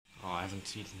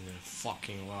haven't eaten in a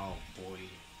fucking while, boy.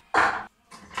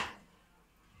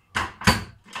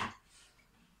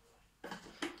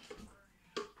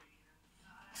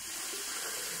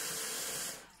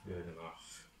 Good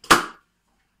enough.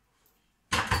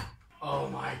 Oh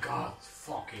my god,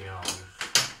 fucking hell.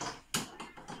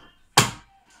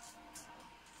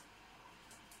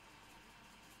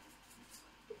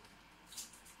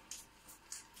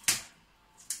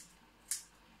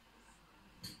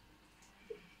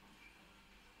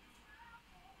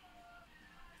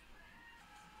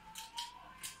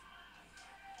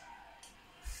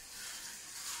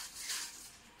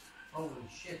 Holy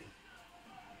shit.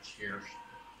 Cheers.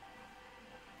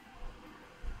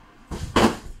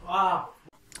 Ah!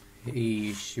 Hey,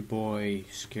 it's your boy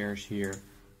Scares here.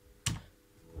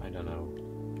 I don't know.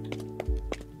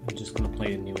 I'm just gonna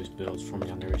play the newest build from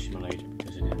Yandere Simulator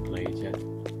because I didn't play it yet.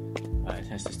 It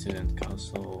has the student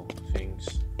council things.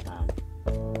 I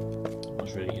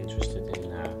was really interested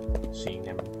in seeing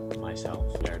them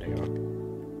myself. There they are.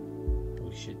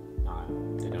 Holy shit. Nah,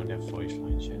 they don't have voice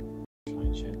lines yet.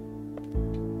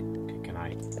 Okay, can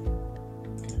I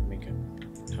make a...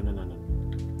 No.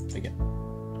 Make it.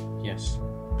 Yes.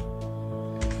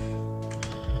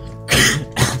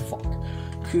 Fuck.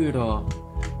 Kuro.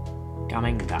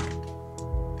 Kamenga.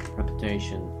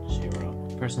 Reputation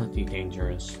 0. Personality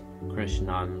dangerous. Christian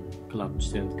non. Club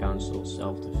student council.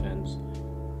 Self-defense.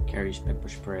 Carries pepper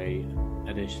spray.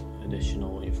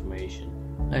 Additional information.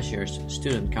 Last year's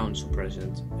student council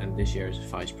president and this year's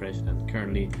vice president.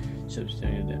 Currently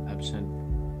substituted absent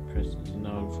president,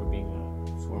 known for being a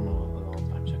formal at all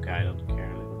times. Okay, I don't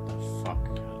care. What the fuck?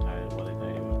 What did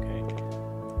I do? Okay.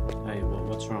 Hey, well,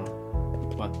 what's wrong?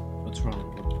 What's wrong?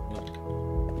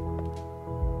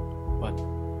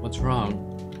 What's wrong?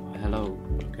 Hello.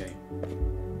 Okay.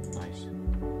 Nice. You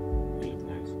look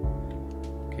nice.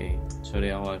 Okay. So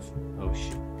they all have. Oh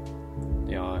shit.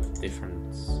 They all have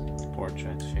different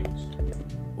portrait things.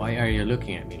 Why are you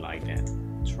looking at me like that?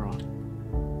 What's wrong?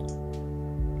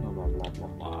 Blah blah blah blah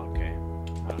blah. Okay.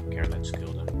 I don't care. Let's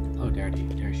kill them. Oh, there she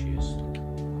is.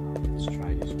 Let's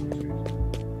try this one first.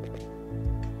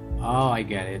 Oh, I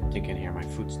get it. They can hear my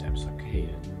footsteps. Okay,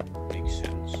 that makes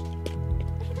sense.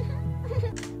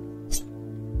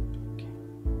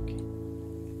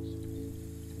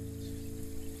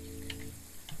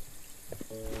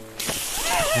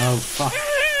 Oh fuck.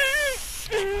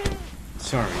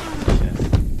 Sorry.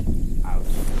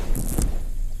 Ouch.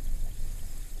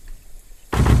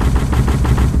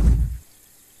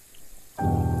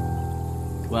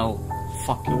 Well,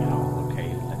 fucking hell. Okay,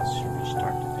 let's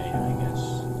restart the day, I guess.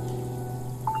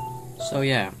 So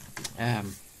yeah,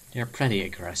 they're pretty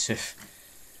aggressive.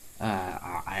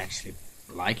 I actually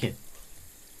like it.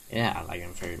 Yeah, I like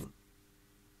them very...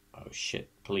 Oh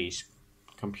shit, please.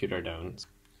 Computer don't.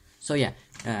 So yeah,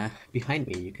 behind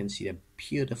me you can see the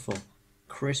beautiful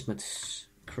Christmas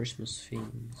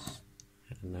things.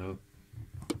 I don't know.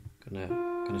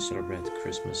 Gonna celebrate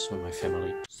Christmas with my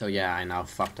family. So yeah, I now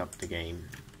fucked up the game.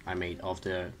 I made all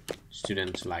the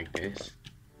students like this.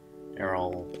 They're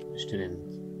all student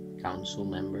council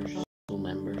members.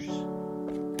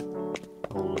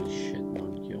 Holy shit!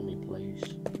 Don't kill me, please.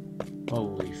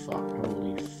 Holy fuck!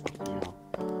 Holy fucking hell!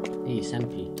 Hey, it's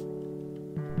empty.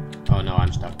 Oh no,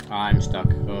 I'm stuck.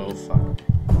 Oh fuck.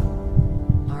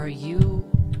 Are you...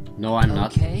 No, I'm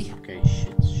not. Okay? Okay,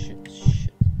 shit.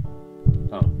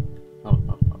 Oh.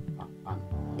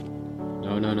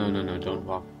 No, don't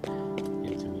walk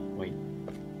into me. Wait.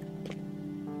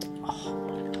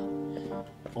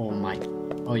 Oh my.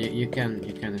 Oh, you can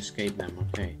escape them.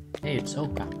 Okay. Hey, it's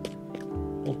Oka.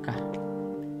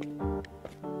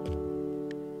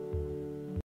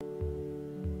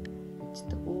 It's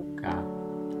the Oka.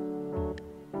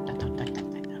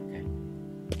 Okay.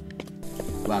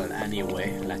 Well,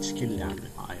 anyway, let's kill them.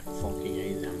 I fucking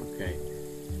hate them.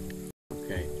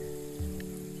 Okay.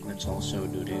 Let's also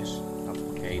do this.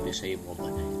 Okay, disable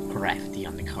the gravity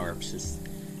on the corpses.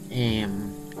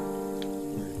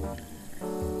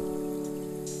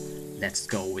 Let's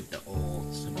go with the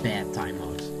old bad time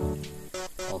mode.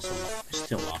 Also, I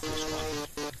still love this one.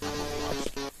 I love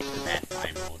the bad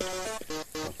time mode.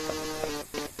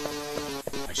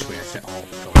 I swear if it all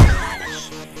goes nice.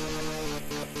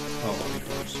 Oh, only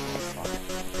goes. Oh, fuck.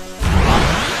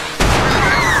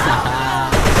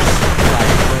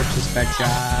 Corpses, betcha.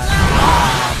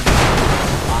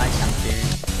 Buy something.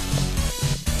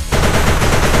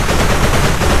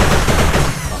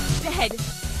 Dead.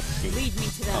 Lead me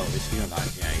to them. Oh, is he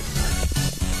alive? Yeah, he's alive.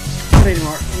 Not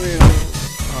anymore.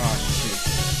 Oh, shit.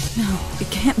 No, it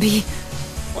can't be.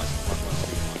 What do you want?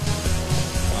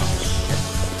 Oh, shit.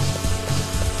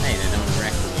 Hey, they don't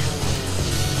wreck me.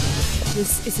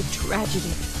 This is a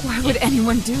tragedy. Why would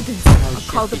anyone do this? Oh, I'll shit,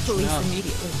 call the bitch, police no.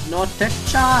 immediately. Not that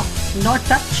shot! Not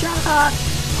that shot!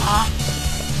 Ah.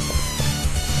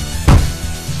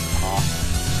 Oh.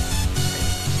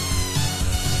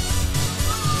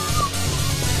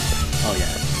 Oh yeah,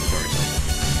 Midori's open.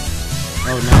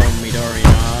 Oh no, Midori,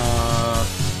 no!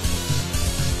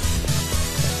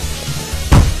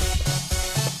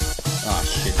 Oh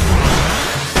shit.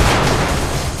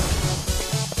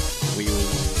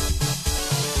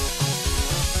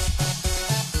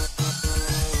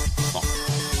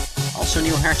 Also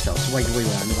new hairstyles. Wait, I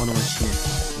want to see it. I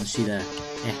want to see the.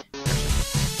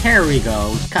 Here we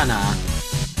go, kinda.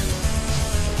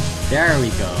 There we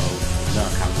go.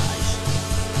 Look how nice.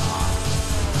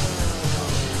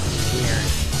 Here.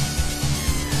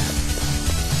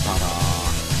 Ta-da.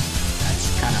 That's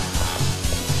kinda.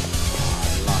 I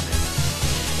love it.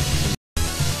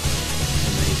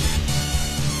 Amazing.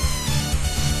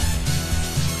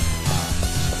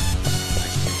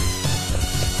 Nice finish also.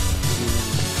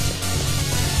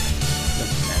 Look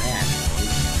at that, boy.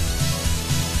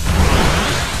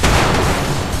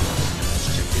 Let's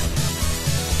check the other one.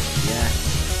 Yeah.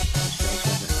 She also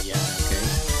has a, yeah, okay. I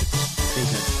think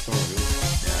that's Toru.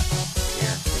 Yeah.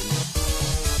 Hair thing.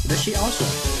 Does she also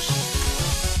have those?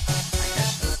 I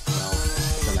guess so. Well,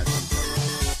 the left one Toru.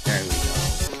 There we go.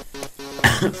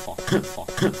 Fuck. I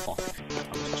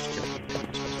was just joking.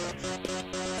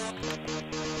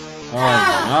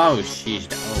 Oh, she's.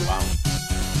 Oh, wow.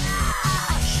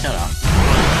 Shut up.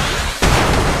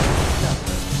 Shut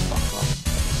the fuck up.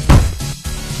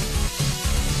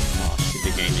 Oh shit,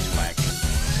 the game is lacking.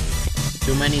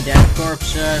 Too many dead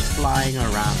corpses flying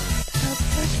around.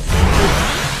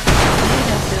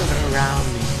 Build around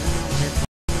me.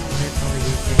 Before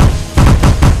you can.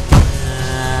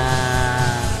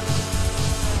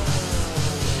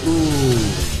 Ooh.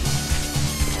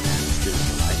 And then it's doing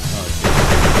the light. Oh shit.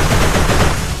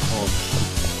 Oh shit.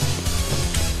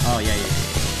 Oh yeah.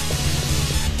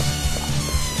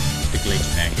 The glitch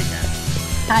back again.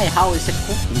 Hi, how is it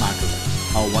cooking, Marco?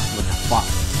 Oh, what the fuck?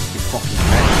 You fucking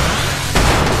bitch.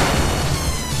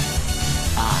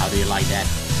 Ah, how do you like that?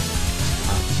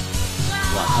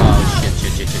 What? Oh, shit.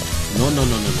 No.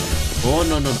 Oh,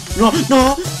 no.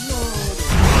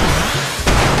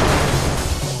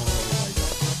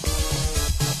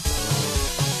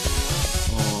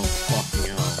 Oh, fucking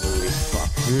hell. Holy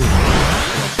fuck.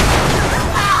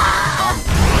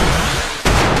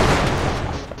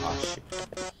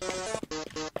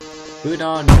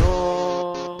 Buddha,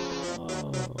 no!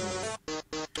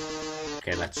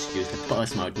 Okay, let's use the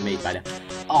burst mode made by the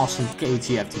awesome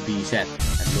KTF to be set.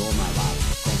 Hello, my love.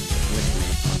 Come with me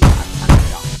on the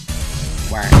Atlanta.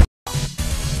 Where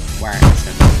is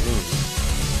the new room?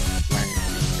 Where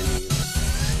is the new room?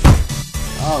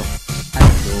 Oh,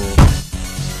 hello.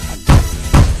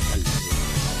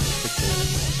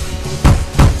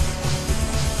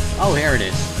 Oh, here it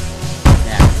is.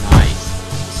 Yeah, nice.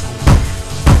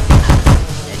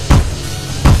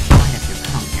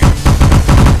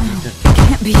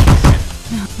 Be.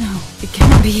 No, it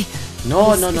can't be.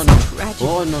 No. Tragic.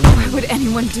 Oh, no. Why would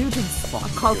anyone do this? I'll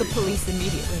call the police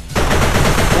immediately.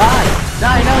 Die! No.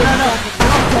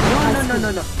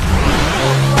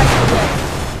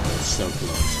 Oh, so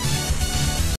close.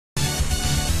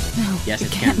 No, yes, it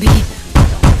it can't can be.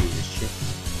 Don't be this shit.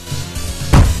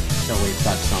 So we've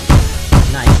got some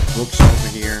nice books over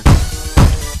here.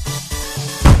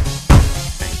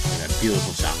 Thanks for that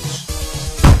beautiful sounds.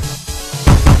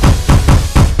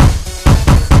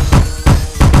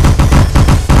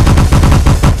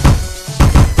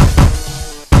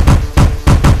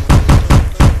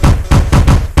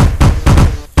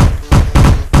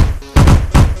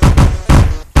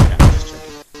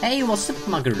 Hey, what's up,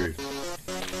 my girl?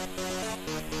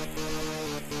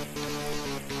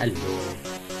 Hello.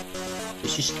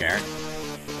 Is she scared?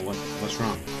 What's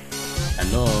wrong?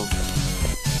 Hello?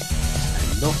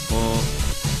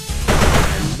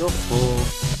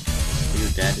 Are you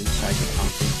dead inside or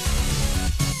something?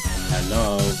 Hello?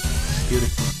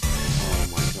 Beautiful. Oh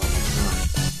my god, what's wrong?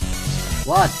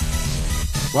 What?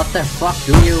 What the fuck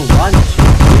do you want, you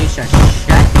piece of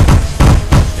shit?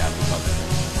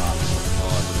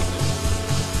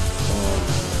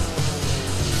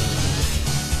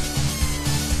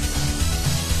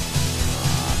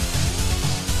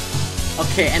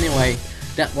 Okay, anyway,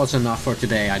 that was enough for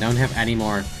today. I don't have any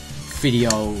more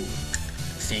video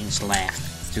things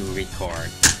left to record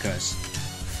because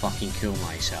fucking kill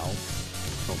myself.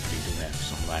 Probably do have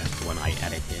some left when I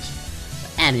edit this.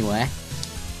 But anyway,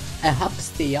 I hope to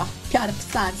see you beautiful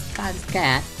sons,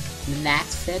 in the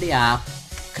next video.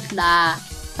 Good luck.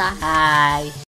 Bye.